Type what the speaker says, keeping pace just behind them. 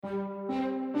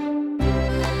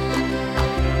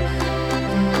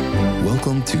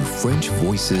Welcome to French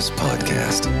Voices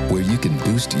Podcast, where you can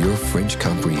boost your French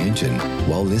comprehension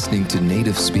while listening to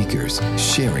native speakers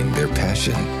sharing their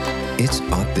passion. It's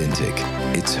authentic,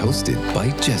 it's hosted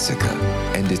by Jessica,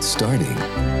 and it's starting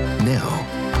now.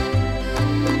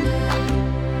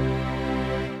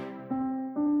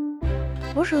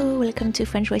 Bonjour, welcome to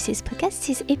French Voices Podcast.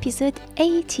 This is episode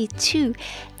 82.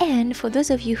 And for those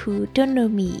of you who don't know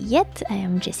me yet, I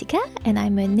am Jessica and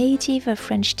I'm a native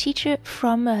French teacher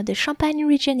from the Champagne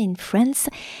region in France.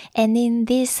 And in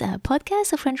this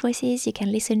podcast of French Voices, you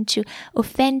can listen to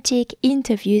authentic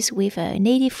interviews with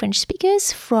native French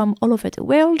speakers from all over the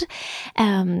world.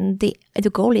 The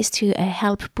goal is to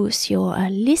help boost your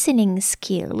listening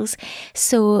skills.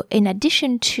 So in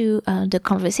addition to the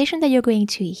conversation that you're going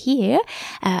to hear,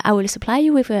 I will supply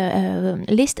you with a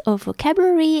list of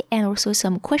vocabulary and also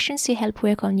some questions to help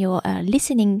work on your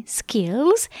listening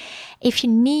skills. If you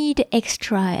need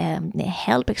extra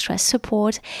help, extra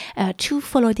support to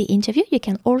follow the interview, you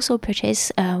can also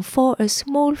purchase for a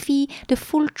small fee the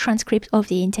full transcript of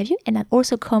the interview, and that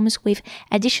also comes with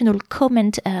additional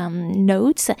comment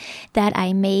notes that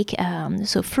I make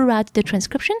so throughout the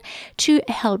transcription to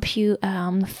help you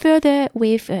further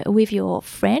with your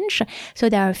French. So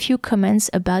there are a few comments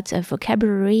about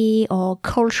vocabulary or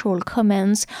cultural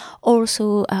comments,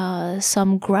 also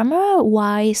some grammar,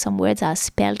 why some words are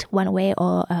spelled one way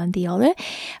or the other,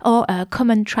 or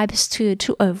common tribes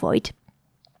to avoid.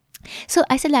 So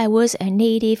I said I was a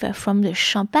native from the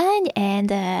Champagne,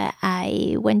 and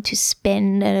I went to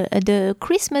spend the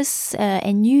Christmas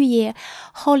and New Year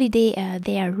holiday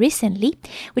there recently,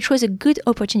 which was a good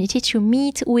opportunity to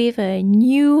meet with a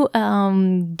new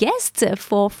guest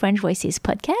for French Voices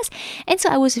podcast. And so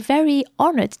I was very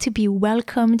honored to be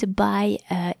welcomed by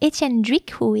Etienne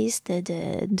Duic, who is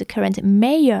the current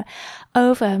mayor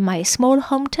of my small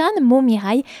hometown,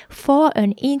 Montmirail, for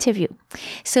an interview.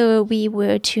 So we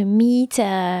were to meet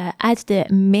at the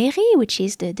mairie, which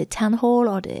is the town hall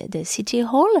or the city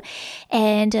hall,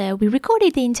 and we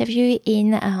recorded the interview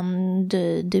in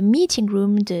the meeting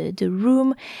room, the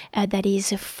room that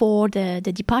is for the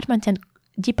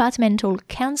departmental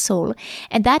council,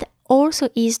 and that also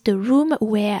is the room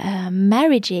where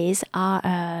marriages are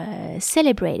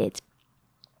celebrated.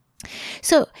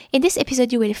 So, in this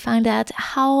episode, you will find out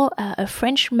how a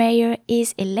French mayor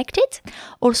is elected,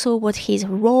 also what his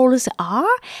roles are,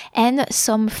 and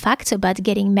some facts about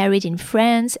getting married in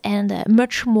France, and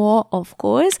much more, of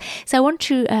course. So, I want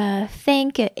to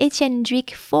thank Etienne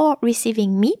Duic for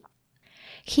receiving me.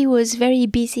 He was very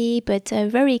busy, but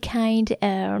very kind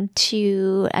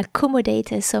to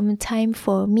accommodate some time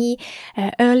for me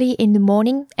early in the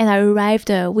morning. And I arrived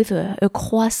with a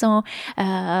croissant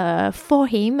for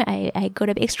him. I got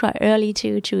up extra early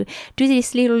to do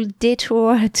this little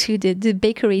detour to the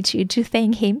bakery to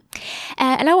thank him.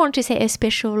 And I want to say a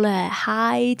special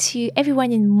hi to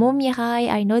everyone in Montmirail.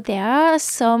 I know there are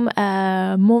some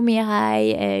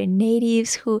Montmirail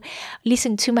natives who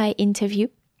listen to my interview.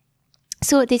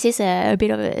 So this is a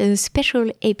bit of a special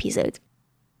episode.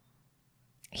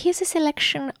 Here's a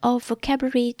selection of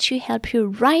vocabulary to help you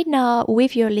right now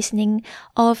with your listening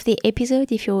of the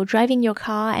episode. If you're driving your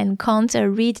car and can't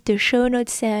read the show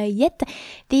notes yet,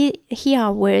 here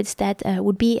are words that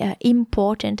would be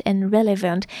important and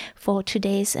relevant for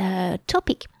today's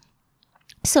topic.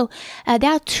 So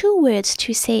there are two words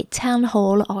to say town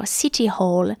hall or city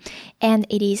hall, and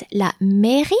it is la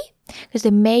mairie, because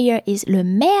the mayor is le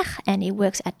maire and he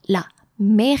works at la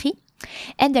mairie.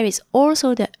 And there is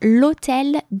also the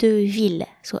l'hôtel de ville,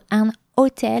 so un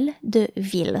hôtel de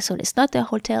ville. So it's not the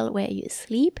hotel where you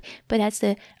sleep, but that's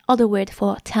the other word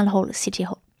for town hall, city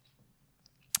hall.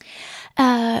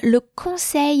 Le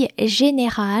Conseil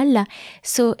Général,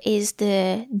 so is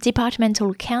the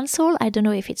departmental council. I don't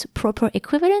know if it's a proper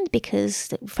equivalent because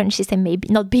the French system may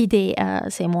not be the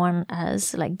same one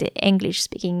as like the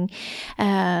English-speaking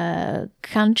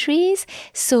countries.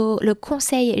 So le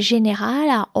Conseil Général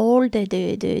are all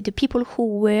the people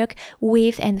who work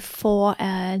with and for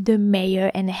the mayor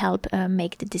and help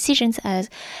make the decisions as,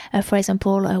 for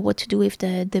example, what to do with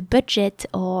the budget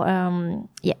or,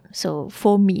 so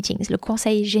for meetings, le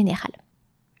Conseil Général.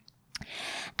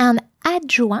 Un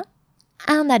adjoint,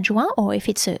 or if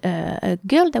it's a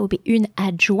girl, that would be une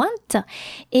adjointe,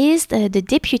 is the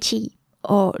deputy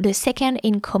or the second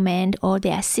in command or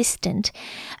the assistant.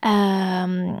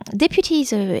 Deputy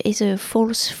is a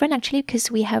false friend actually, because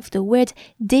we have the word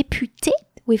député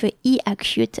with a E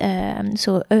acute,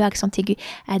 so E accent aigu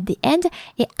at the end.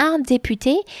 Et un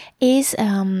député is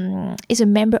a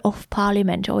member of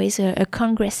parliament or is a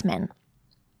congressman.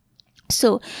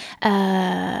 So,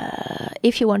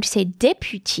 if you want to say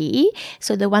deputy,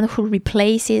 so the one who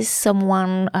replaces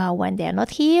someone when they are not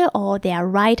here, or their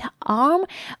right arm,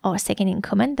 or second in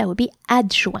command, that would be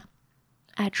adjoint.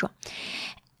 Adjoint.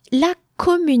 La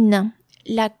commune.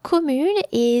 La commune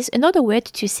is another word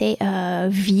to say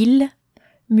ville,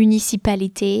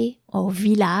 municipalité, or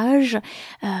village.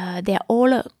 They're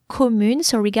all commune,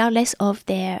 so regardless of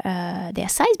their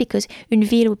size, because une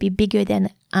ville would be bigger than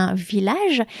un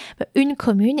village, but une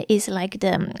commune is like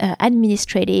the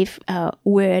administrative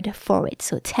word for it,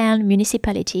 so town,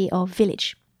 municipality, or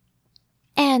village.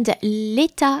 And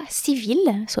l'état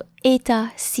civil, so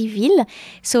état civil,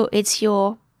 so it's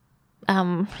your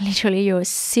literally your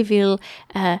civil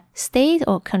state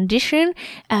or condition,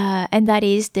 and that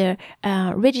is the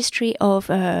registry of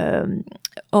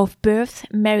birth,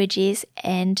 marriages,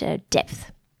 and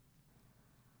death.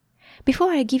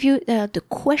 Before I give you the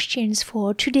questions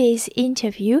for today's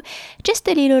interview, just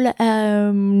a little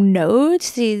note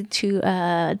to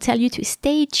tell you to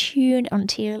stay tuned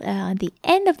until the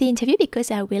end of the interview, because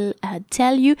I will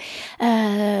tell you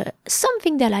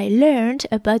something that I learned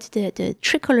about the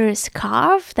tricolor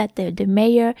scarf that the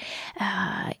mayor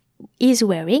is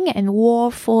wearing and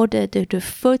wore for the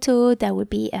photo that would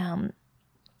be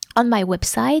on my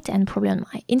website and probably on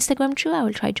my Instagram too. I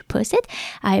will try to post it.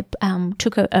 I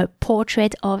took a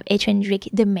portrait of Etienne Drake,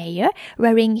 the mayor,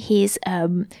 wearing his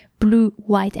blue,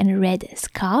 white and red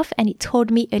scarf, and he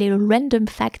told me a little random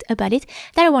fact about it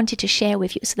that I wanted to share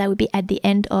with you. So that would be at the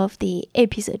end of the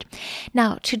episode.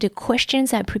 Now to the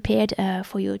questions I prepared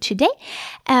for you today.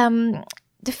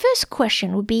 The first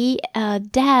question would be,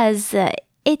 does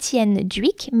Etienne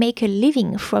Dhuic make a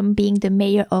living from being the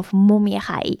mayor of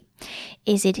Montmirail?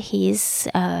 Is it his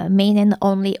main and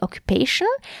only occupation?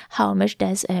 How much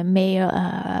does a mayor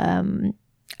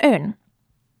earn?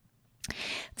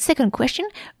 Second question,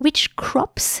 which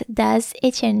crops does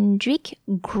Etienne Dhuic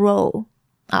grow?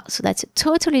 So that's a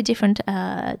totally different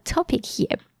topic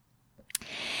here.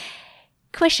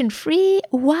 Question 3,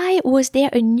 why was there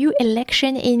a new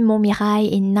election in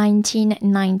Montmirail in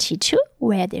 1992,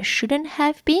 where there shouldn't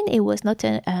have been? It was not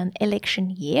an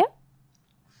election year.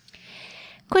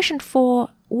 Question 4,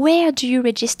 where do you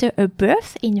register a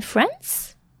birth in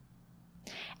France?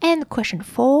 And question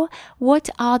 4, what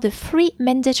are the 3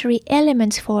 mandatory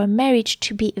elements for a marriage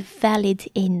to be valid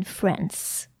in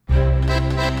France?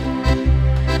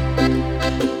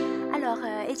 Alors,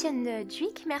 Etienne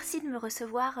Dhuic, merci de me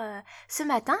recevoir ce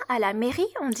matin à la mairie,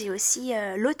 on dit aussi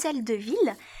l'hôtel de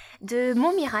ville de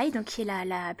Montmirail, donc qui est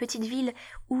la petite ville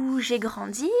où j'ai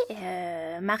grandi.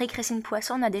 Marie-Christine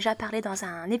Poisson en a déjà parlé dans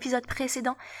un épisode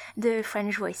précédent de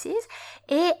French Voices.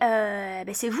 Et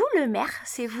c'est vous le maire,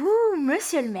 c'est vous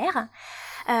monsieur le maire.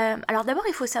 Alors d'abord,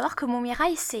 il faut savoir que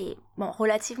Montmirail, c'est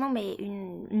relativement, mais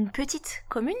une petite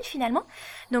commune finalement.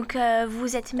 Donc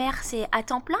vous êtes maire, c'est à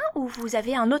temps plein ou vous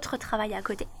avez un autre travail à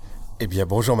côté ? Eh bien,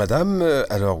 bonjour madame.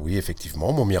 Alors oui,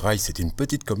 effectivement, Montmirail, c'est une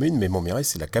petite commune, mais Montmirail,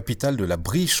 c'est la capitale de la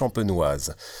Brie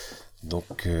champenoise.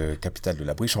 Donc, capitale de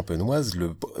la Brie champenoise,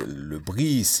 le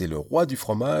Brie, c'est le roi du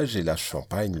fromage, et le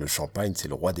Champagne, c'est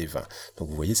le roi des vins. Donc,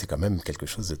 vous voyez, c'est quand même quelque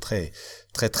chose de très,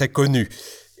 très, très connu.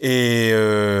 Et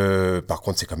par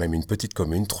contre, c'est quand même une petite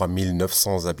commune,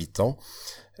 3900 habitants.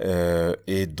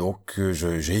 Et donc,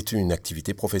 j'ai une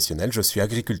activité professionnelle. Je suis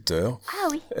agriculteur. Ah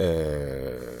oui.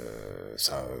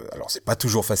 Alors, c'est pas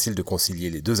toujours facile de concilier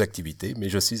les deux activités, mais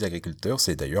je suis agriculteur.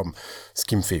 C'est d'ailleurs ce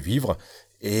qui me fait vivre.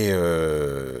 Et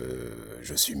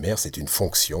je suis maire, c'est une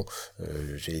fonction.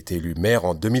 J'ai été élu maire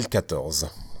en 2014.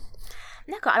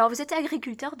 D'accord. Alors, vous êtes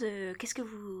agriculteur qu'est-ce que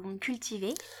vous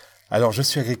cultivez ? Alors, je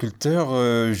suis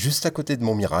agriculteur juste à côté de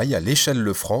Montmirail, à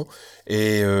l'Échelle-le-Franc,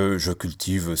 et je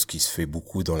cultive ce qui se fait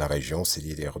beaucoup dans la région,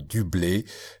 c'est-à-dire du blé,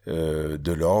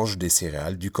 de l'orge, des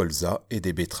céréales, du colza et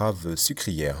des betteraves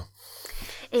sucrières.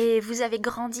 Et vous avez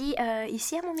grandi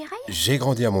ici à Montmirail ? J'ai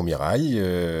grandi à Montmirail,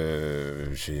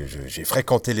 j'ai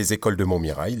fréquenté les écoles de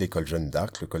Montmirail, l'école Jeanne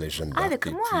d'Arc, le collège Jeanne d'Arc. Ah, avec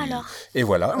moi alors. Et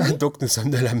voilà, oui. Donc nous sommes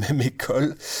de la même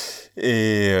école.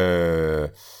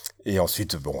 Et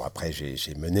ensuite, après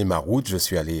j'ai mené ma route, je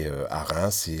suis allé à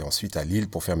Reims et ensuite à Lille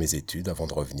pour faire mes études avant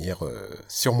de revenir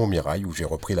sur Montmirail où j'ai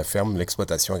repris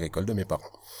l'exploitation agricole de mes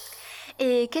parents.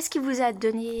 Et qu'est-ce qui vous a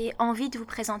donné envie de vous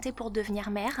présenter pour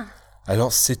devenir maire ?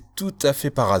 Alors c'est tout à fait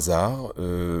par hasard,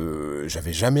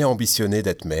 j'avais jamais ambitionné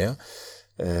d'être maire,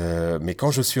 mais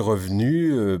quand je suis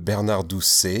revenu, Bernard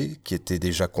Doucet, qui était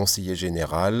déjà conseiller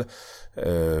général,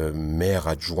 maire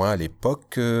adjoint à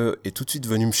l'époque, est tout de suite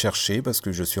venu me chercher parce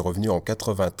que je suis revenu en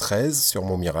 93 sur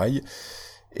Montmirail.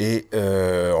 Et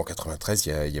en 93,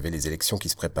 il y avait les élections qui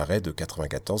se préparaient de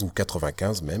 94 ou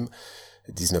 95 même,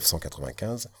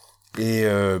 1995. Et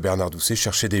Bernard Doucet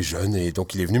cherchait des jeunes et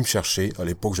donc il est venu me chercher. À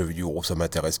l'époque, j'avais dit ça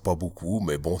m'intéresse pas beaucoup,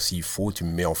 mais bon, s'il faut, tu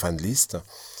me mets en fin de liste.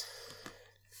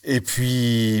 Et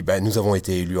puis, nous avons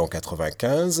été élus en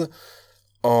 95.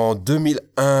 En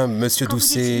 2001, Monsieur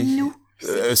Doucet.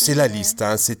 C'est la liste,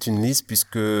 c'est une liste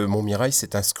puisque Montmirail,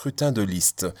 c'est un scrutin de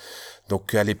liste.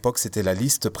 Donc à l'époque, c'était la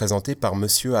liste présentée par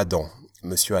Monsieur Adam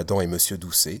et Monsieur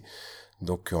Doucet.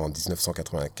 Donc en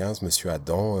 1995, Monsieur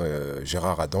Adam,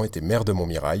 Gérard Adam était maire de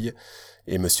Montmirail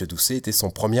et Monsieur Doucet était son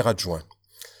premier adjoint.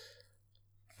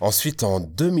 Ensuite, en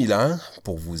 2001,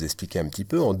 pour vous expliquer un petit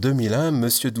peu, en 2001,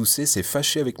 Monsieur Doucet s'est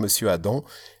fâché avec Monsieur Adam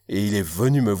et il est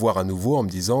venu me voir à nouveau en me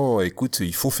disant « Écoute,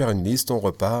 il faut faire une liste, on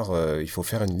repart, il faut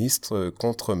faire une liste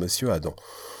contre Monsieur Adam ».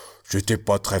 J'étais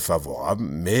pas très favorable,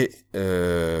 mais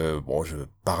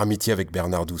par amitié avec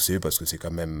Bernard Doucet, parce que c'est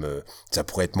quand même, ça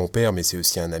pourrait être mon père, mais c'est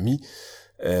aussi un ami,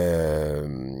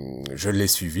 je l'ai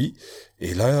suivi.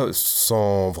 Et là,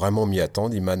 sans vraiment m'y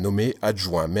attendre, il m'a nommé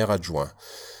maire adjoint.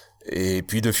 Et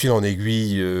puis de fil en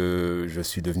aiguille, je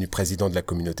suis devenu président de la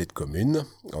communauté de communes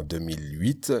en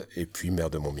 2008 et puis maire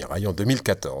de Montmirail en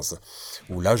 2014,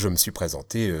 où là je me suis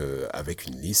présenté avec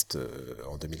une liste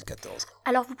en 2014.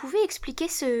 Alors vous pouvez expliquer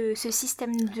ce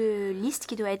système de liste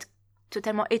qui doit être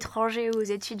totalement étranger aux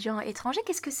étudiants étrangers.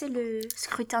 Qu'est-ce que c'est le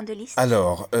scrutin de liste ?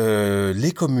 Alors,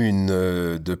 les communes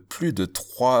de plus de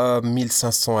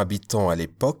 3500 habitants à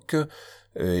l'époque,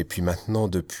 et puis maintenant,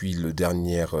 depuis les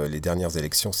dernières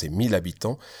élections, c'est 1000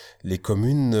 habitants. Les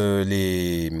communes,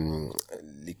 les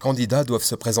candidats doivent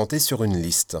se présenter sur une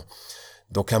liste.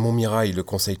 Donc à Montmirail, le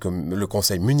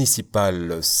conseil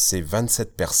municipal, c'est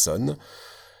 27 personnes.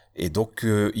 Et donc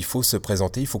il faut se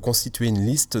présenter, il faut constituer une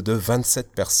liste de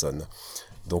 27 personnes.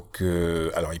 Donc,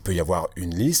 alors il peut y avoir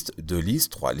une liste, 2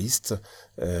 listes, 3 listes.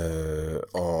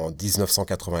 En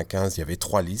 1995, il y avait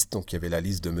 3 listes. Donc, il y avait la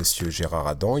liste de Monsieur Gérard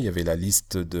Adam, il y avait la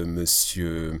liste de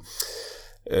Monsieur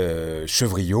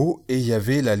Chevriot et il y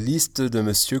avait la liste de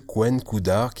Monsieur Cohen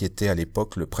Coudard, qui était à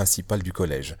l'époque le principal du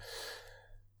collège.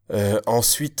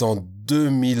 Ensuite, en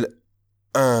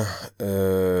 2001,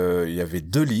 il y avait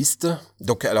 2 listes.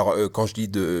 Donc, alors, quand je dis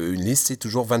une liste, c'est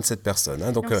toujours 27 personnes.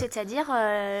 Hein. Donc c'est-à-dire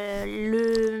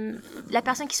la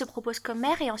personne qui se propose comme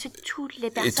maire et ensuite toutes les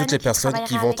personnes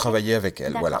qui vont travailler avec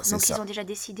elle. Voilà, c'est donc ça. Ils ont déjà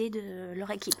décidé de leur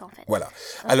équipe, en fait. Voilà.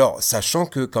 Alors, sachant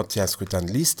que quand il y a un scrutin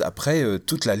de liste, après,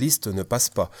 toute la liste ne passe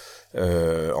pas.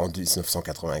 En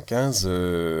 1995,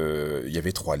 il y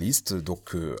avait 3 listes.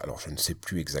 Donc, alors, je ne sais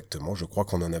plus exactement. Je crois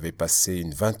qu'on en avait passé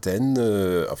une vingtaine.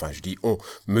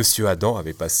 Monsieur Adam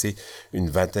avait passé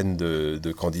une vingtaine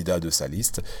de candidats de sa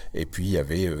liste, et puis il y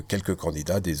avait quelques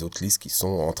candidats des autres listes qui sont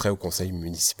entrés au conseil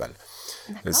municipal.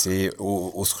 C'est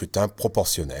au scrutin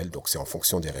proportionnel, donc c'est en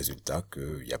fonction des résultats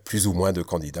qu'il y a plus ou moins de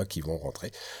candidats qui vont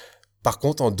rentrer. Par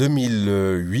contre, en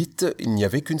 2008, il n'y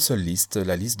avait qu'une seule liste,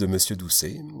 la liste de Monsieur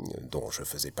Doucet, dont je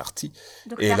faisais partie.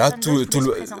 Donc, et là,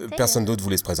 personne d'autre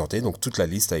voulait se présenter, donc toute la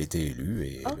liste a été élue,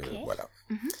 et voilà.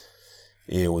 Mm-hmm.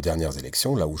 Et aux dernières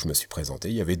élections, là où je me suis présenté,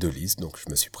 il y avait 2 listes, donc je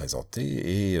me suis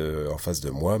présenté, et en face de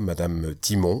moi, Madame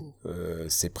Timon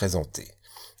s'est présentée.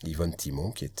 Yvonne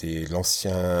Timon, qui était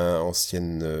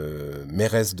ancienne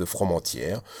mairesse de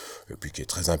Fromentieres, et puis qui est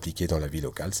très impliquée dans la vie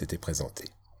locale, s'était présentée.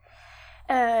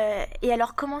 Et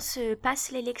alors, comment se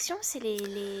passe l'élection ? C'est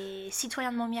les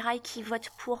citoyens de Montmirail qui votent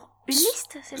pour une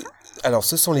liste, c'est ça ? Alors,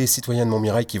 ce sont les citoyens de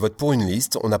Montmirail qui votent pour une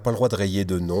liste. On n'a pas le droit de rayer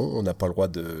de nom, on n'a pas le droit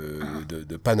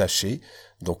de panacher.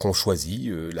 Donc, on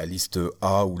choisit la liste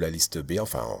A ou la liste B,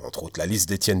 enfin, entre autres, la liste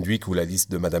d'Étienne Dhuicq ou la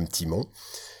liste de Madame Timon.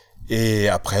 Et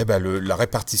après, la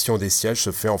répartition des sièges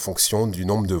se fait en fonction du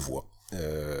nombre de voix.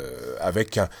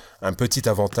 Avec un petit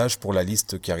avantage pour la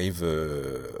liste qui arrive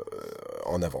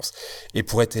en avance. Et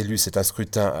pour être élu, c'est un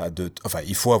scrutin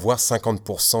il faut avoir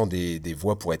 50% des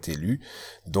voix pour être élu.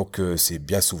 Donc, c'est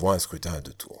bien souvent un scrutin à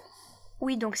 2 tours.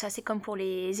 Oui, donc ça, c'est comme pour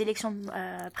les élections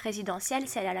présidentielles,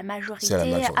 c'est à la majorité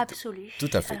absolue. Tout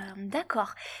à fait.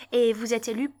 D'accord. Et vous êtes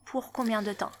élu pour combien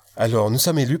de temps ? Alors, nous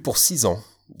sommes élus pour 6 ans.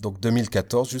 Donc,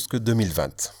 2014 jusqu'à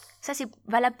 2020. Ça, c'est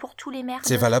valable pour tous les maires de France ?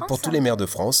 C'est valable pour tous les maires de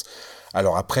France.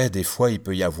 Alors après, des fois, il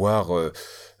peut y avoir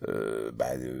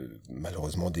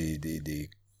malheureusement des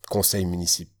conseils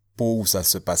municipaux où ça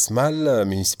se passe mal,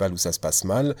 municipal où ça se passe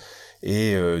mal,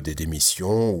 et des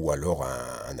démissions ou alors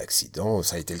un accident.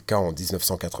 Ça a été le cas en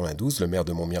 1992. Le maire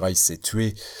de Montmirail s'est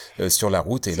tué sur la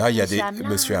route, et là, il y a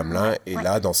Monsieur Hamelin, et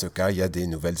là, dans ce cas, il y a des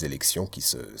nouvelles élections qui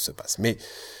se passent. Mais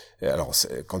alors,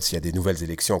 quand il y a des nouvelles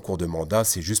élections en cours de mandat,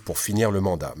 c'est juste pour finir le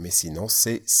mandat. Mais sinon,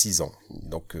 c'est 6 ans.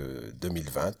 Donc,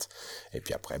 2020. Et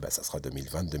puis après, ça sera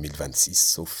 2020-2026,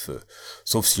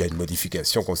 sauf s'il y a une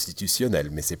modification constitutionnelle.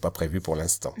 Mais c'est pas prévu pour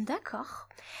l'instant. D'accord.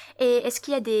 Et est-ce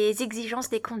qu'il y a des exigences,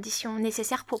 des conditions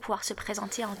nécessaires pour pouvoir se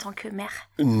présenter en tant que maire?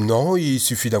 Non, il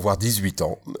suffit d'avoir 18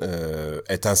 ans,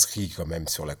 être inscrit quand même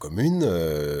sur la commune,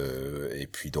 et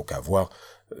puis donc avoir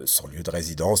son lieu de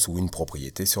résidence ou une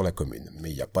propriété sur la commune. Mais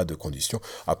il n'y a pas de conditions.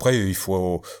 Après, il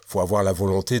faut avoir la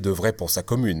volonté d'œuvrer pour sa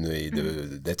commune et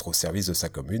d'être au service de sa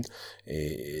commune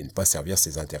et ne pas servir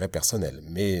ses intérêts personnels.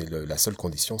 Mais la seule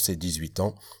condition, c'est 18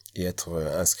 ans et être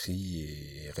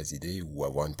inscrit et résider ou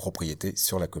avoir une propriété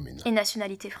sur la commune. Et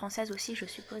nationalité française aussi, je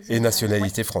suppose. Et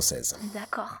nationalité française.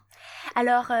 D'accord.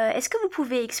 Alors, est-ce que vous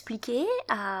pouvez expliquer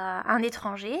à un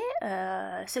étranger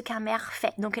ce qu'un maire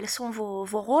fait? Donc, quels sont vos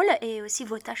rôles et aussi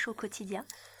vos tâches au quotidien?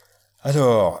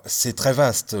 Alors, c'est très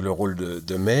vaste le rôle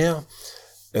de maire.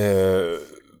 Il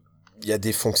y a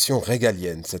des fonctions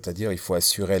régaliennes, c'est-à-dire il faut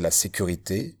assurer la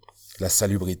sécurité, la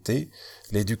salubrité,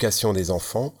 l'éducation des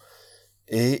enfants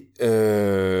et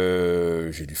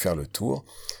j'ai dû faire le tour.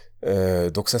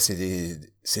 Donc ça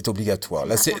c'est obligatoire.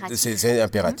 Là c'est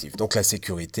impératif. Donc la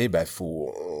sécurité,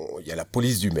 il y a la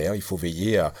police du maire, il faut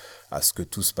veiller à ce que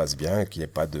tout se passe bien, qu'il n'y ait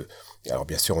pas de. Alors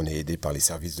bien sûr on est aidé par les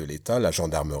services de l'État, la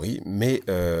gendarmerie, mais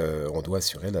on doit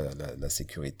assurer la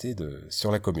sécurité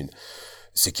sur la commune.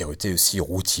 Sécurité aussi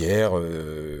routière,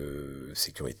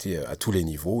 sécurité à tous les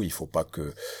niveaux. Il faut pas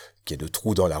qu'il y ait de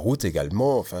trous dans la route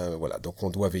également. Enfin voilà. Donc on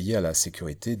doit veiller à la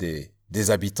sécurité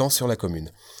des habitants sur la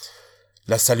commune.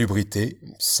 La salubrité,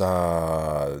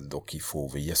 donc il faut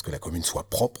veiller à ce que la commune soit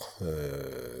propre,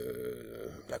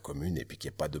 la commune, et puis qu'il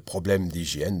n'y ait pas de problème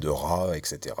d'hygiène, de rats,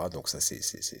 etc. Donc ça,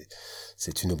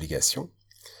 c'est une obligation.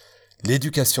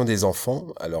 L'éducation des enfants,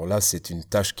 alors là, c'est une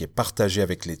tâche qui est partagée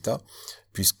avec l'État,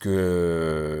 puisque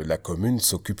la commune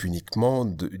s'occupe uniquement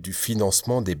du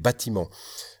financement des bâtiments.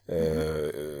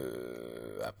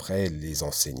 Après, les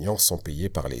enseignants sont payés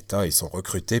par l'État et sont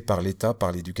recrutés par l'État,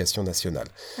 par l'Éducation nationale.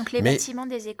 Donc les bâtiments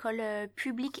des écoles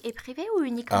publiques et privées ou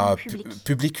uniquement publiques?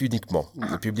 Public uniquement.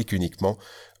 Public uniquement.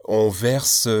 On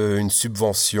verse une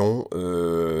subvention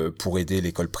pour aider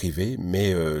l'école privée,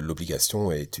 mais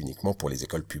l'obligation est uniquement pour les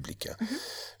écoles publiques.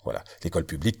 Voilà, l'école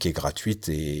publique qui est gratuite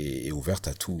et ouverte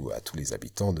à tous les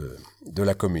habitants de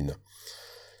la commune.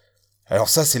 Alors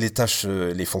ça, c'est les tâches,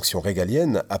 les fonctions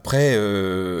régaliennes. Après,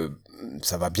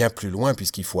 ça va bien plus loin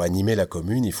puisqu'il faut animer la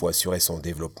commune, il faut assurer son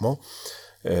développement.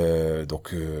 Donc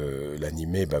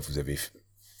l'animer, vous avez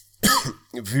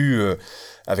vu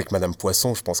avec Madame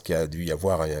Poisson, je pense qu'il y a dû y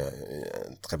avoir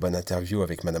une très bonne interview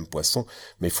avec Madame Poisson,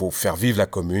 mais il faut faire vivre la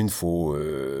commune, il faut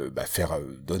faire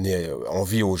donner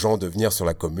envie aux gens de venir sur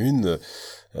la commune,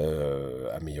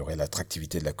 améliorer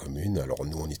l'attractivité de la commune. Alors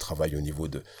nous, on y travaille au niveau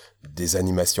des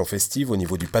animations festives, au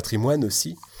niveau du patrimoine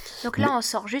aussi. Donc là, on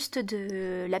sort juste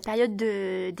de la période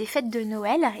des fêtes de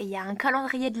Noël et il y a un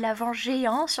calendrier de l'Avent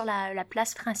géant sur la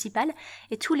place principale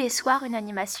et tous les soirs, une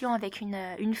animation avec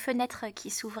une fenêtre qui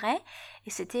s'ouvrait et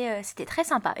c'était très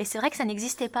sympa. Et c'est vrai que ça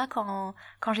n'existait pas quand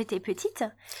j'étais petite.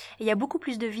 Et il y a beaucoup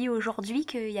plus de vie aujourd'hui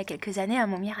qu'il y a quelques années à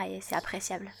Montmirail et c'est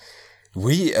appréciable.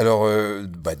 Oui, alors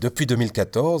depuis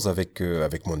 2014 avec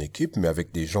mon équipe, mais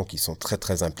avec des gens qui sont très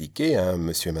très impliqués,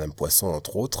 Monsieur et Madame Poisson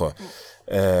entre autres,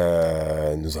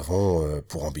 nous avons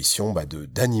pour ambition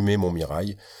d'animer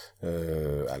Montmirail.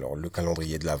 Alors le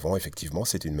calendrier de l'Avent, effectivement,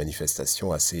 c'est une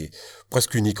manifestation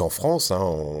presque unique en France.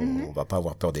 On va pas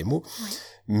avoir peur des mots,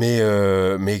 mais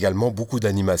également beaucoup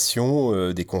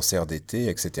d'animations, des concerts d'été,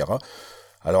 etc.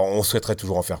 Alors, on souhaiterait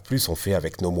toujours en faire plus, on fait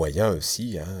avec nos moyens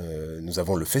aussi. Nous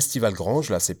avons le Festival Grange,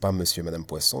 là c'est pas Monsieur et Madame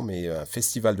Poisson, mais un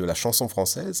festival de la chanson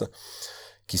française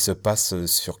qui se passe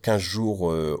sur 15 jours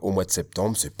au mois de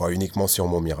septembre. C'est pas uniquement sur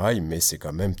Montmirail, mais c'est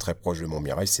quand même très proche de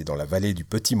Montmirail, c'est dans la vallée du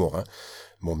Petit Morin.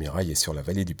 Montmirail est sur la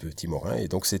vallée du Petit Morin, et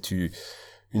donc c'est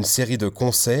une série de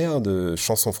concerts de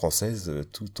chansons françaises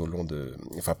tout au long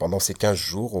pendant ces 15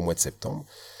 jours au mois de septembre.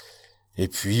 Et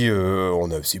puis,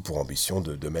 on a aussi pour ambition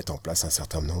de mettre en place un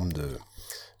certain nombre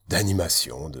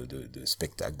d'animations, de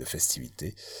spectacles, de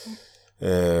festivités.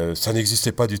 Ça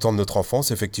n'existait pas du temps de notre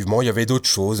enfance, effectivement. Il y avait d'autres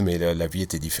choses, mais la vie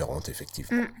était différente,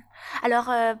 effectivement. Alors,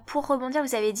 pour rebondir,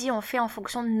 vous avez dit on fait en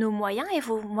fonction de nos moyens. Et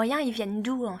vos moyens, ils viennent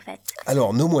d'où, en fait?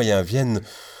 Alors, nos moyens viennent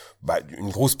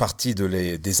une grosse partie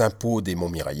des impôts des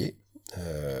Montmiraillais,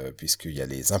 puisqu'il y a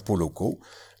les impôts locaux,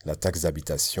 la taxe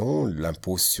d'habitation,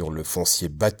 l'impôt sur le foncier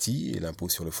bâti et l'impôt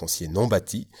sur le foncier non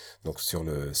bâti, donc sur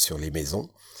les maisons.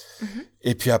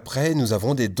 Et puis après, nous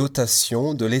avons des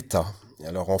dotations de l'État.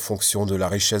 Alors en fonction de la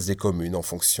richesse des communes, en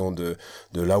fonction de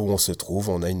là où on se trouve,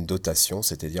 on a une dotation,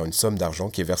 c'est-à-dire une somme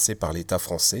d'argent qui est versée par l'État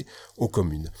français aux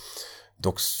communes.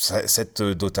 Donc cette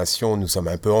dotation, nous sommes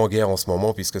un peu en guerre en ce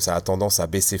moment puisque ça a tendance à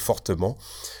baisser fortement,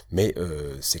 mais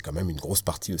c'est quand même une grosse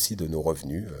partie aussi de nos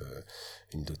revenus.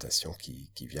 une dotation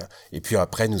qui vient. Et puis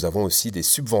après, nous avons aussi des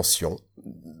subventions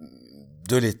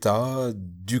de l'État,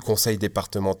 du conseil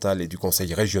départemental et du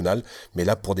conseil régional, mais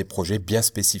là pour des projets bien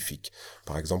spécifiques.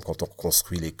 Par exemple, quand on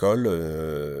construit l'école,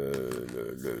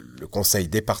 le conseil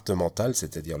départemental,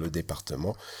 c'est-à-dire le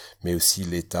département, mais aussi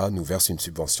l'État nous verse une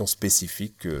subvention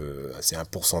spécifique, c'est un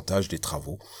pourcentage des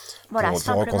travaux. Voilà,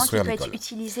 pour reconstruire qui peut l'école. être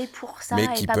utilisé pour ça.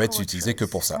 Mais qui peut être utilisé que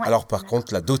pour ça. Ouais, alors par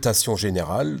contre, la dotation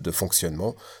générale de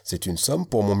fonctionnement, c'est une somme.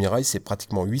 Pour Montmirail, c'est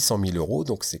pratiquement 800 000 €,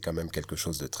 donc c'est quand même quelque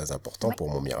chose de très important pour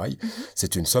Montmirail.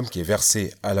 C'est une somme qui est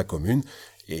versée à la commune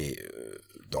et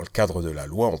dans le cadre de la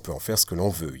loi, on peut en faire ce que l'on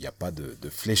veut. Il n'y a pas de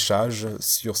fléchage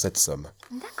sur cette somme.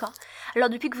 D'accord. Alors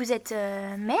depuis que vous êtes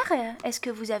maire, est-ce que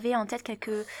vous avez en tête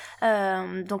quelques,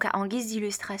 donc en guise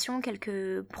d'illustration,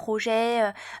 quelques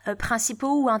projets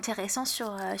principaux ou intéressants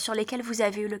sur lesquels vous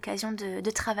avez eu l'occasion de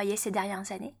travailler ces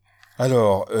dernières années ?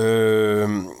 Alors,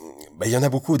 il y en a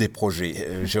beaucoup des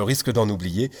projets. Je risque d'en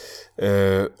oublier.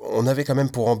 On avait quand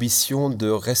même pour ambition de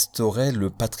restaurer le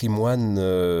patrimoine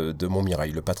de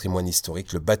Montmirail, le patrimoine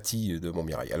historique, le bâti de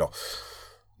Montmirail. Alors,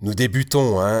 nous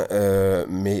débutons,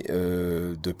 mais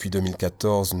depuis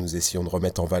 2014, nous essayons de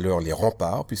remettre en valeur les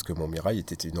remparts, puisque Montmirail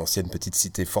était une ancienne petite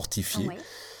cité fortifiée. Oui.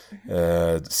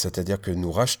 C'est-à-dire que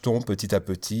nous rachetons petit à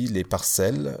petit les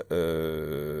parcelles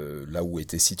là où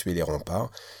étaient situés les remparts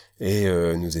et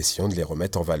nous essayons de les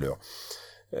remettre en valeur.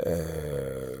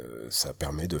 Ça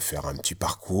permet de faire un petit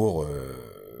parcours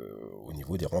au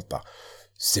niveau des remparts.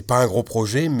 C'est pas un gros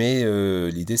projet, mais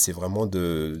l'idée c'est vraiment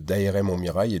d'aérer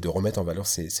Montmirail et de remettre en valeur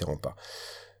ces remparts.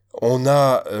 On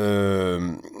a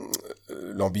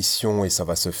l'ambition, et ça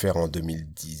va se faire en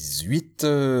 2018,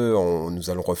 nous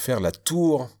allons refaire la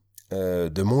tour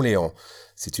de Montléan.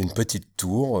 C'est une petite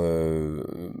tour,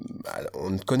 on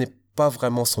ne connaît pas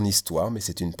vraiment son histoire, mais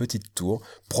c'est une petite tour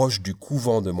proche du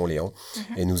couvent de Montléan,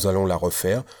 et nous allons la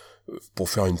refaire pour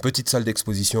faire une petite salle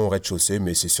d'exposition au rez-de-chaussée,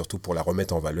 mais c'est surtout pour la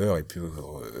remettre en valeur et puis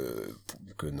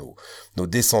que nos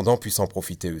descendants puissent en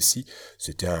profiter aussi.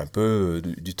 C'était un peu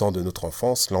du temps de notre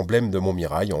enfance, l'emblème de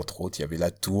Montmirail, entre autres. Il y avait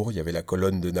la tour, il y avait la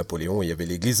colonne de Napoléon et il y avait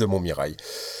l'église de Montmirail.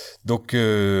 Donc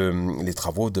les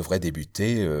travaux devraient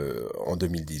débuter en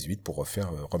 2018 pour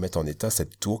remettre en état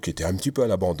cette tour qui était un petit peu à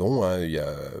l'abandon. Il y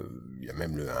a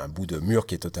même un bout de mur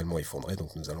qui est totalement effondré,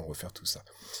 donc nous allons refaire tout ça.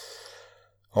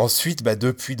 Ensuite,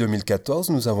 depuis 2014,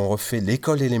 nous avons refait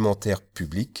l'école élémentaire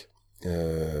publique,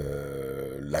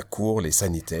 la cour, les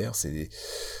sanitaires, c'est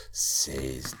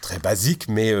très basique,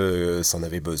 mais ça en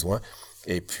avait besoin.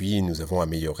 Et puis, nous avons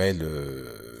amélioré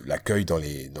l'accueil dans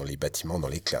les bâtiments, dans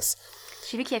les classes.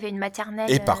 J'ai vu qu'il y avait une maternelle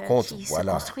et par contre, qui se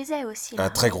construisait aussi. Un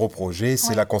très gros projet,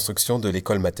 c'est la construction de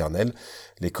l'école maternelle.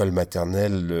 L'école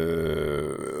maternelle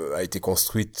a été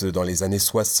construite dans les années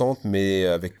 60, mais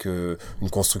avec une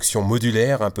construction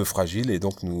modulaire un peu fragile. Et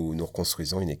donc, nous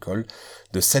reconstruisons une école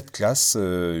de 7 classes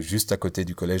juste à côté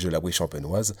du collège de la Brie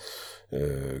champenoise,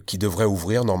 qui devrait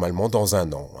ouvrir normalement dans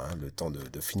un an. Le temps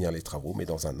de finir les travaux, mais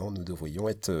dans un an, nous devrions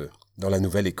être dans la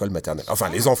nouvelle école maternelle. Enfin,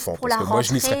 les enfants, pour parce que moi,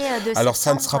 je n'y serai. Alors,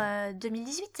 ça ne sera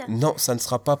 2018. Non, ça ne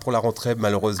sera pas pour la rentrée,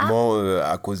 malheureusement,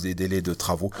 à cause des délais de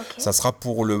travaux. Okay. Ça sera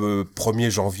pour le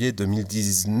 1er janvier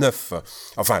 2019.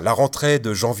 Enfin, la rentrée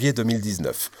de janvier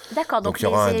 2019. D'accord, donc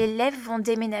les élèves vont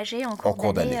déménager en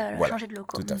cours d'année, changer de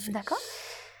locaux. Tout à fait. D'accord.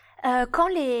 Quand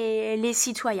les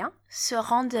citoyens se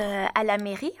rendent à la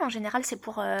mairie, en général, c'est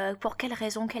pour quelles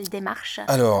raisons, quelle démarche ?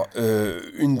 Alors,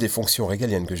 une des fonctions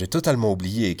régaliennes que j'ai totalement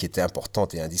oubliées et qui était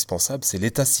importante et indispensable, c'est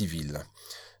l'état civil.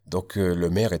 Donc, le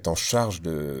maire est en charge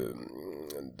de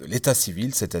l'état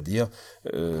civil, c'est-à-dire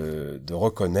de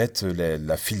reconnaître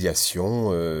la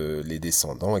filiation, les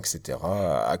descendants, etc.,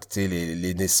 acter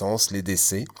les naissances, les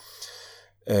décès.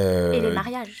 Et les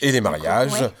mariages. Et les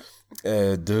mariages.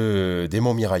 Des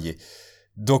Montmiraillais.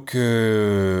 Donc,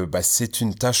 c'est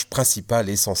une tâche principale,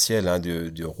 essentielle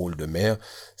du rôle de maire,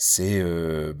 c'est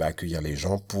accueillir les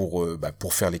gens pour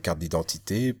faire les cartes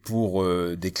d'identité, pour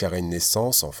déclarer une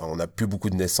naissance. Enfin, on n'a plus beaucoup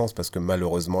de naissances parce que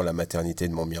malheureusement, la maternité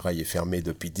de Montmirail est fermée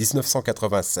depuis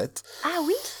 1987. Ah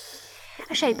oui ?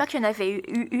 Je savais pas qu'il y en avait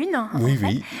eu une. Oui,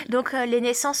 oui. Donc, les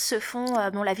naissances se font...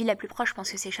 la ville la plus proche, je pense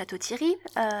que c'est Château-Thierry.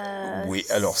 Oui,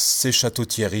 alors c'est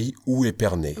Château-Thierry ou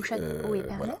Épernay. Ou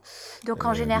Épernay. Voilà. Donc,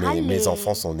 en général... Mes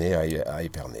enfants sont nés à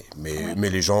Épernay. Mais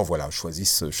les gens,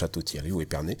 choisissent Château-Thierry ou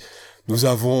Épernay. Nous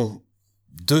avons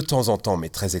de temps en temps, mais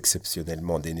très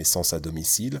exceptionnellement, des naissances à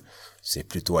domicile. C'est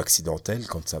plutôt accidentel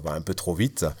quand ça va un peu trop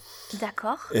vite.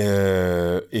 D'accord.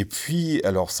 Et puis,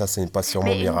 alors ça, ce n'est pas sur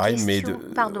Montmirail, mais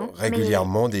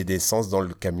régulièrement des naissances dans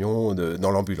le camion,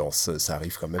 dans l'ambulance. Ça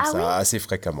arrive quand même, assez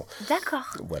fréquemment.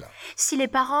 D'accord. Voilà. Si les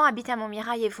parents habitent à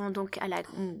Montmirail et vont donc à la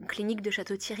clinique de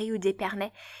Château-Thierry ou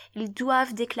d'Épernay, ils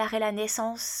doivent déclarer la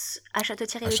naissance à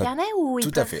Château-Thierry ou Épernay ou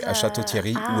Tout à fait, à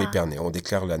Château-Thierry ou Épernay. On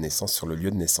déclare la naissance sur le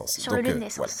lieu de naissance. Sur le lieu de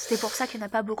naissance. Voilà. C'est pour ça qu'il n'y en a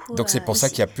pas beaucoup. Donc c'est pour ça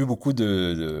qu'il n'y a plus beaucoup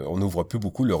on n'ouvre plus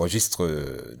beaucoup le registre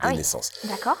des naissances.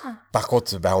 D'accord. Par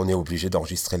contre, on est obligé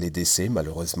d'enregistrer les décès.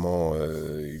 Malheureusement,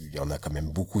 il y en a quand même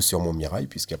beaucoup sur Montmirail,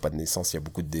 puisqu'il n'y a pas de naissance, il y a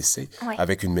beaucoup de décès. Ouais.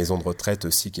 Avec une maison de retraite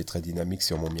aussi qui est très dynamique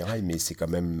sur Montmirail, mais c'est quand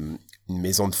même une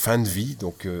maison de fin de vie.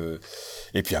 Donc,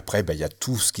 et puis après, il y a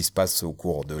tout ce qui se passe au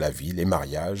cours de la vie, les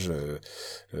mariages,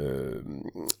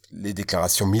 les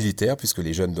déclarations militaires, puisque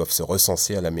les jeunes doivent se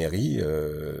recenser à la mairie.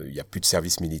 Il n'y a plus de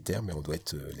service militaire, mais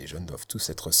les jeunes doivent tous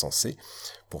être recensés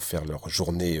pour faire leur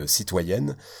journée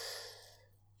citoyenne.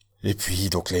 Et puis,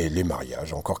 donc, les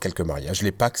mariages, encore quelques mariages.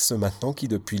 Les PACS, maintenant, qui,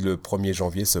 depuis le 1er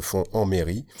janvier, se font en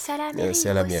mairie. C'est à la mairie C'est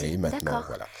à la mairie, maintenant, d'accord.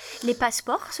 Voilà. Les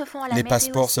passeports se font à la mairie Les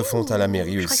passeports aussi, se font à la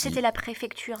mairie aussi. Je crois que c'était la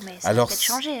préfecture, mais ça a peut-être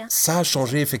changé. Hein. Ça a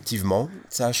changé, effectivement.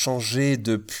 Ça a changé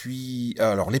depuis...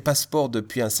 Alors, les passeports,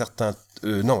 depuis un certain...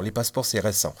 non, les passeports, c'est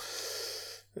récent.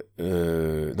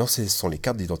 Non, ce sont les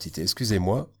cartes d'identité.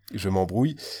 Excusez-moi, je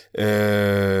m'embrouille.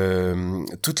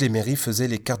 Toutes les mairies faisaient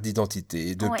les cartes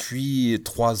d'identité. Et depuis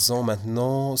 3 ans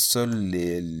maintenant, seules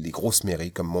les grosses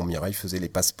mairies comme Montmirail faisaient les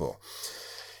passeports.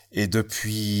 Et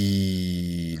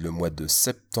depuis le mois de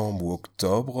septembre ou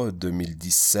octobre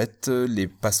 2017, les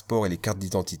passeports et les cartes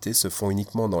d'identité se font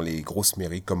uniquement dans les grosses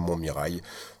mairies comme Montmirail,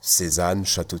 Cézanne,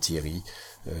 Château-Thierry,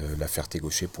 La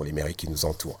Ferté-Gaucher pour les mairies qui nous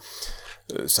entourent.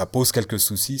 Ça nous pose quelques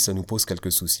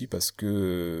soucis parce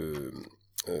que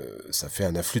ça fait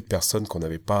un afflux de personnes qu'on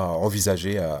n'avait pas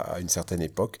envisagé à une certaine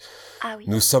époque. Ah oui.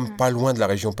 Nous sommes pas loin de la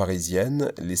région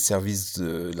parisienne, les services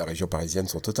de la région parisienne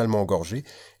sont totalement engorgés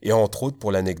et entre autres,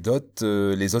 pour l'anecdote,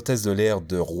 les hôtesses de l'air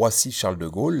de Roissy-Charles de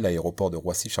Gaulle, l'aéroport de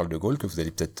Roissy-Charles de Gaulle que vous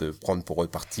allez peut-être prendre pour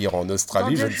repartir en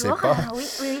Australie, je ne sais pas. Oui.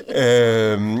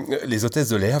 Les hôtesses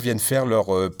de l'air viennent faire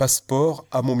leur passeport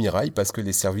à Montmirail parce que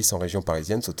les services en région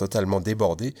parisienne sont totalement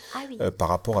débordés par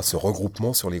rapport à ce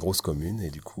regroupement sur les grosses communes et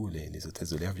du coup les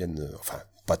hôtesses de l'air viennent, enfin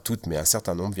pas toutes mais un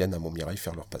certain nombre viennent à Montmirail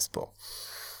faire leur passeport.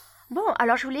 Bon,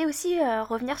 alors je voulais aussi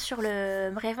revenir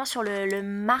brièvement sur le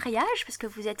mariage, parce que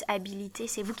vous êtes habilité,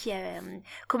 c'est vous qui,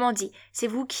 c'est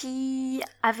vous qui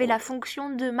avez la fonction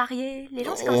de marier les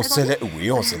gens, c'est comme ça qu'on dit ?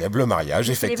 Oui, on célèbre le mariage,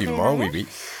 effectivement, oui.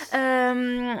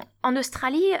 En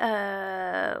Australie,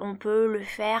 on peut le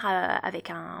faire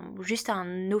avec juste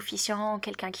un officiant,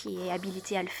 quelqu'un qui est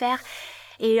habilité à le faire.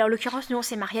 Et en l'occurrence, nous, on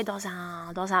s'est mariés dans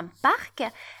un parc.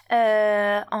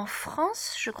 En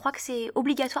France, je crois que c'est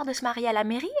obligatoire de se marier à la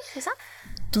mairie, c'est ça ?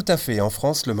 Tout à fait. En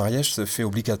France, le mariage se fait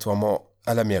obligatoirement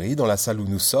à la mairie, dans la salle où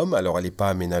nous sommes. Alors, elle n'est pas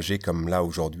aménagée comme là,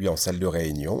 aujourd'hui, en salle de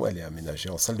réunion. Elle est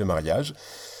aménagée en salle de mariage.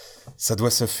 Ça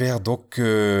doit se faire donc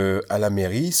à la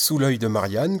mairie, sous l'œil de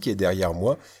Marianne, qui est derrière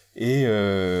moi. Et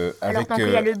alors, donc,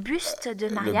 il y a le buste de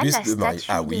Marianne, la statue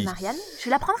de Marianne. Je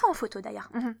la prendrai en photo,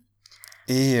 d'ailleurs.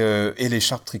 Et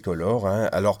l'écharpe tricolore. Hein.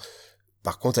 Alors,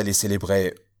 par contre, elle est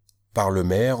célébrée par le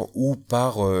maire ou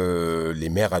par les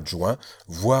maires adjoints,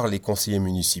 voire les conseillers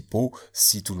municipaux,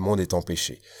 si tout le monde est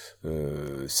empêché.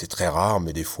 C'est très rare,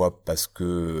 mais des fois, parce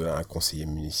que un conseiller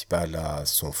municipal a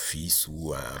son fils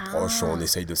ou un proche, on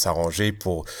essaye de s'arranger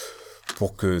pour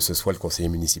que ce soit le conseiller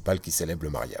municipal qui célèbre le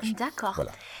mariage. D'accord.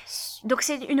 Voilà. Donc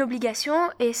c'est une obligation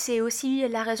et c'est aussi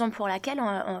la raison pour laquelle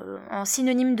en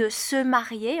synonyme de se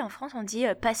marier en France on dit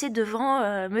passer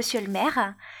devant monsieur le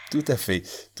maire. Tout à fait.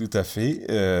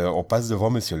 On passe devant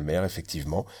monsieur le maire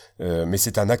effectivement, mais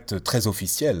c'est un acte très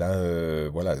officiel, hein,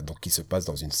 voilà, donc qui se passe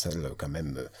dans une salle quand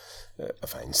même,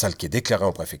 une salle qui est déclarée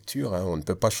en préfecture. Hein, on ne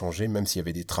peut pas changer, même s'il y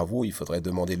avait des travaux, il faudrait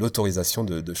demander l'autorisation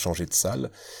de changer de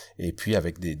salle. Et puis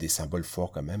avec des symboles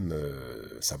forts quand même,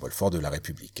 symboles forts de la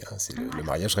République. Hein, c'est le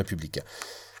mariage républicain.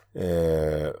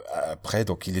 Après,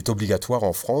 donc, il est obligatoire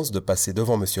en France de passer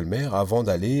devant monsieur le maire avant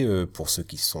d'aller, pour ceux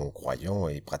qui sont croyants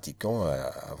et pratiquants,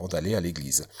 avant d'aller à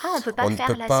l'église. Ah, on peut pas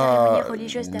faire la cérémonie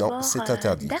religieuse d'abord. Non, c'est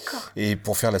interdit. D'accord. Et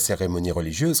pour faire la cérémonie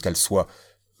religieuse, qu'elle soit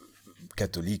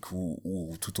catholique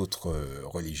ou toute autre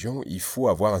religion, il faut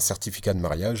avoir un certificat de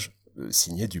mariage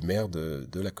signé du maire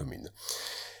de la commune.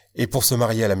 Et pour se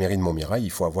marier à la mairie de Montmirail,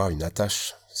 il faut avoir une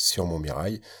attache sur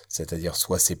Montmirail, c'est-à-dire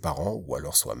soit ses parents ou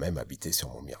alors soi-même habiter sur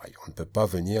Montmirail. On ne peut pas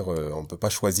on ne peut pas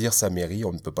choisir sa mairie,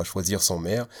 on ne peut pas choisir son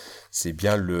maire. C'est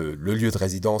bien le lieu de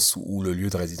résidence ou le lieu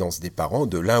de résidence des parents,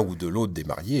 de l'un ou de l'autre des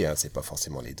mariés, hein, c'est pas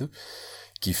forcément les deux,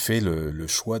 qui fait le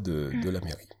choix de la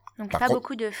mairie. Donc pas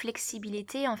beaucoup de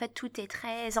flexibilité, en fait tout est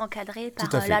très encadré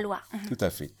par la loi. Tout à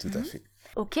fait.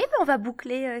 Ok, on va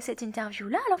boucler cette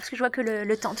interview-là alors, parce que je vois que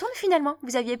le temps tourne finalement.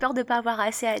 Vous aviez peur de ne pas avoir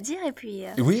assez à dire et puis...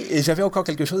 Oui, et j'avais encore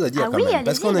quelque chose à dire quand même.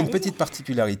 Parce qu'on a une petite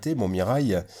particularité,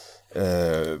 Montmirail,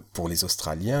 pour les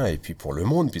Australiens et puis pour le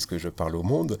monde, puisque je parle au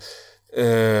monde.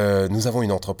 Nous avons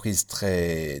une entreprise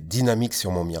très dynamique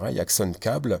sur Montmirail, Axon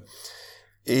Cable,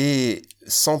 et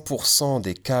 100%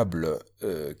 des câbles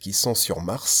qui sont sur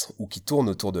Mars ou qui tournent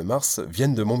autour de Mars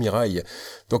viennent de Montmirail.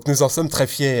 Donc nous en sommes très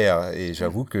fiers, et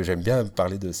j'avoue que j'aime bien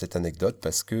parler de cette anecdote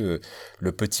parce que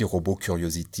le petit robot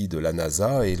Curiosity de la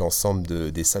NASA et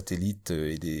l'ensemble des satellites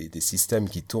et des systèmes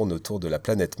qui tournent autour de la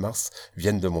planète Mars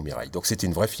viennent de Montmirail. Donc c'est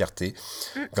une vraie fierté.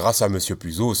 Grâce à Monsieur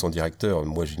Puzo, son directeur,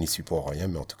 moi je n'y suis pour rien,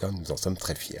 mais en tout cas nous en sommes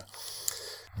très fiers.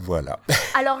 Voilà.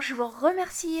 Alors, je vous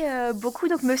remercie beaucoup,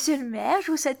 donc Monsieur le maire.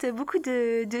 Je vous souhaite beaucoup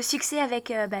de succès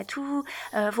avec tous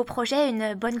vos projets,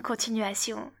 une bonne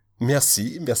continuation.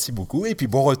 Merci beaucoup. Et puis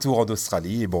bon retour en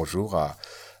Australie et bonjour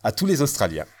à tous les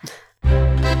Australiens.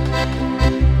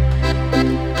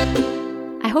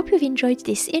 I hope you've enjoyed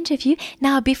this interview.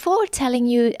 Now, before telling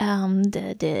you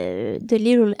the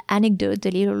little anecdote,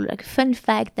 the little fun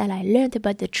fact that I learned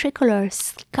about the tricolor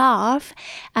scarf,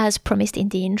 as promised in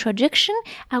the introduction,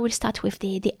 I will start with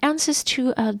the answers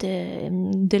to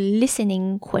the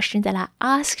listening questions that I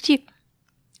asked you.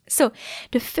 So,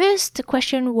 the first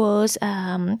question was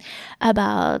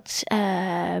about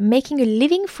making a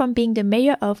living from being the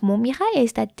mayor of Montmirail.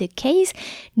 Is that the case?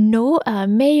 No,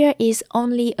 mayor is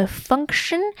only a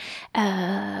function.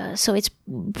 So it's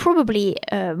probably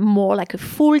more like a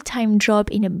full-time job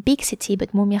in a big city,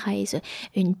 but Montmirail is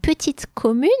une petite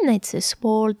commune. It's a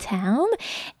small town.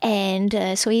 And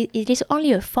so it is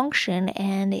only a function,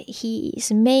 and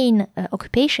his main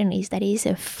occupation is that he's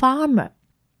a farmer.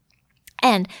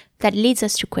 And that leads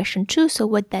us to question 2. So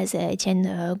what does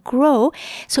Etienne grow?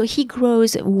 So he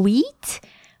grows wheat,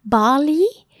 barley,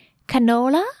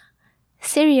 canola,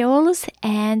 cereals,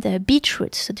 and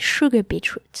beetroot, so the sugar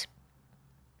beetroot.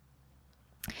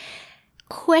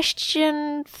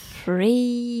 Question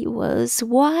 3 was,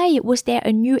 why was there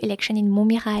a new election in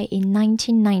Montmirail in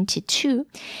 1992?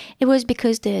 It was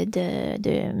because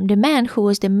the man who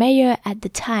was the mayor at the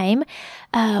time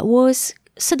was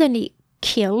suddenly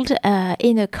killed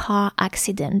in a car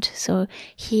accident, so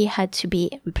he had to be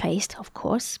replaced, of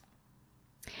course.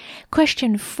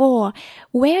 Question 4,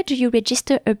 where do you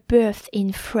register a birth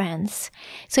in France?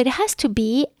 So it has to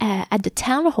be at the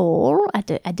town hall, at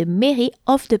the mairie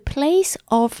of the place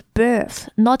of birth,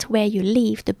 not where you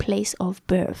live, the place of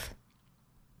birth.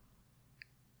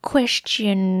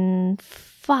 Question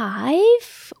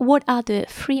 5, what are the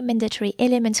 3 mandatory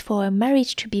elements for a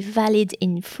marriage to be valid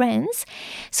in France?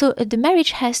 So the marriage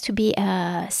has to be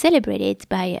celebrated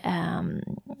by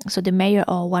so the mayor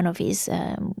or one of his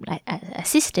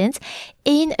assistants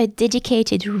in a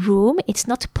dedicated room. It's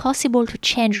not possible to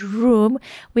change room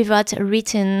without a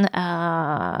written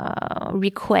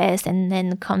request and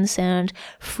then consent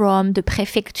from the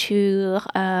prefecture.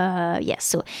 Yes,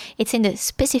 so it's in a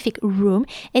specific room,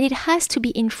 and it has to be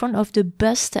in front of the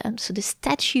bust, so the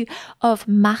statue of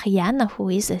Marianne, who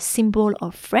is a symbol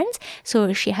of France.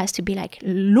 So she has to be like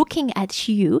looking at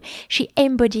you. She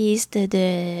embodies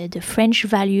the French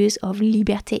values of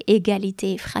liberté,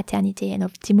 égalité, fraternité, and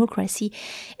of democracy,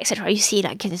 etc. You see,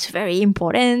 like, it's very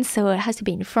important. So it has to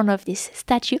be in front of this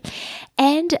statue.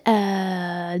 And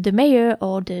the mayor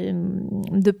or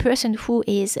the person who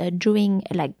is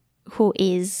who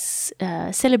is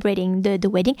celebrating the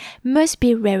wedding must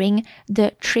be wearing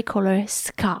the tricolor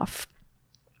scarf.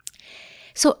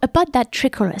 So about that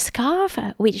tricolor scarf,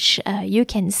 which you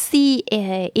can see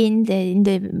in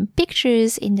the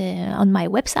pictures on my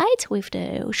website with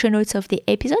the show notes of the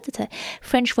episode at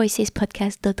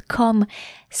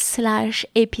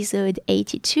frenchvoicespodcast.com/episode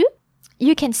 82.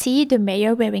 You can see the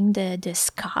mayor wearing the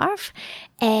scarf,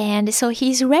 and so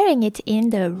he's wearing it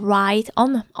on the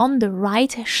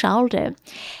right shoulder,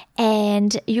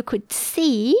 and you can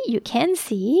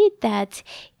see that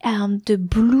the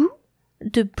blue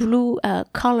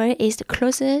color is the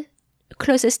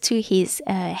closest to his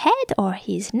head or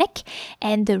his neck,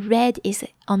 and the red is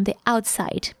on the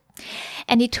outside.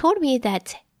 And he told me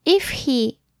that if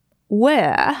he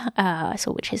were,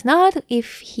 which is not,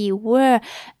 if he were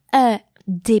a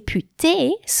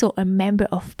député, so a member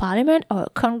of parliament or a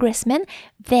congressman,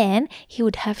 then he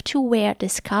would have to wear the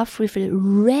scarf with the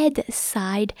red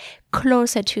side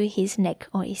closer to his neck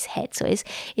or his head. So it's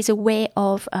a way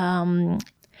of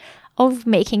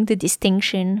making the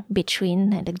distinction between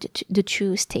the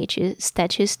two statues,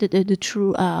 the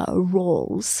two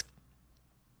roles.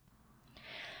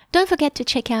 Don't forget to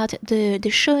check out the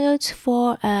show notes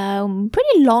for a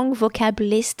pretty long vocab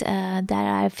list that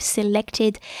I've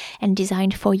selected and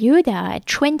designed for you. There are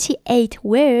 28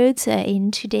 words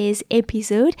in today's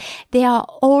episode. They are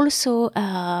also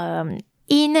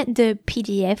in the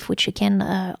PDF, which you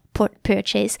can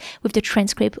purchase with the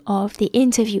transcript of the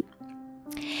interview.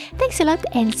 Thanks a lot,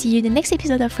 and see you in the next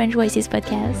episode of French Voices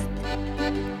Podcast.